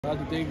How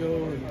did they go,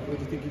 and what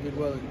do you think you did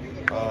well in?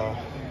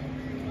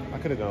 I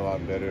could have done a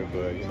lot better,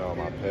 but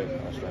my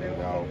pec, I straightened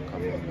it out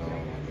coming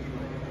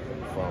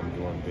from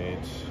doing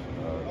bench.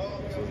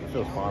 So it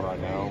feels fine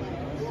right now.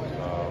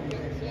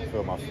 I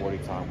feel my 40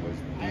 time was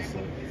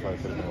decent. Probably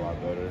could have been a lot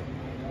better.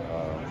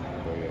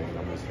 But yeah,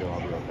 I'm just feeling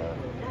I'll be okay.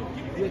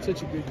 You had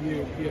such a good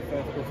year at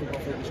PFF, Pro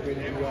Football Focus,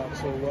 graded you out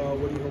so well.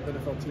 What do you hope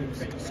NFL teams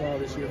saw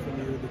this year from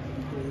you that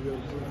you'll be able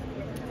to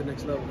take to the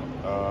next level?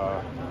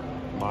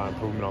 My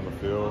improvement on the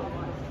field.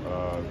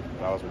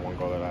 That was one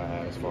goal that I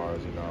had as far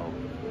as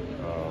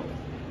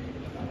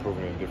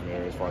improving in different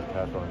areas as far as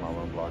pass running, my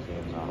run blocking,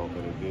 and I hope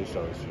that it did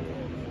show this year.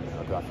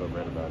 I feel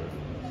great about it.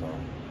 So.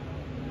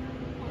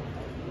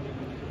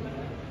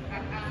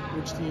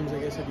 Which teams, I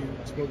guess, have you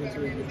spoken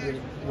to? Have you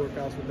did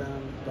workouts with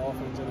them,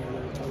 Dolphins, any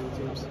other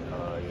teams?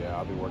 Yeah,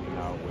 I'll be working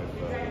out with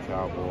the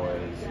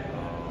Cowboys.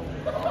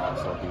 I'll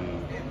also be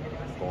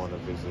going to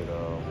visit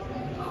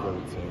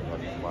Philly team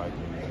like the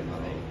Vikings in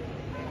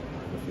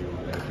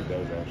a few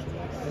days actually.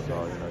 Okay. So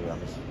I'm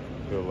just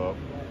fill up,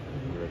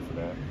 be ready for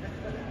that.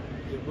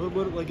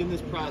 What, like in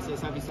this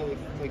process, obviously,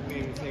 like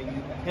man, you're saying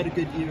you had a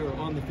good year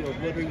on the field.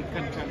 What are you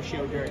kind of trying to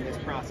show during this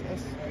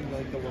process,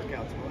 like the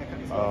workouts, all that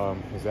kind of stuff?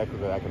 Exactly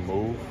that I can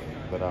move,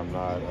 that I'm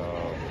not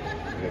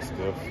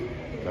stiff.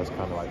 That's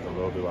kind of like the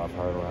little bit I've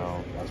heard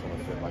around. I just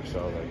want to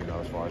show that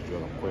as far as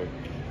drill, I'm quick.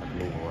 I can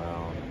move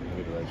around in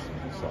any direction.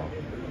 So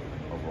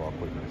overall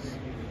quickness.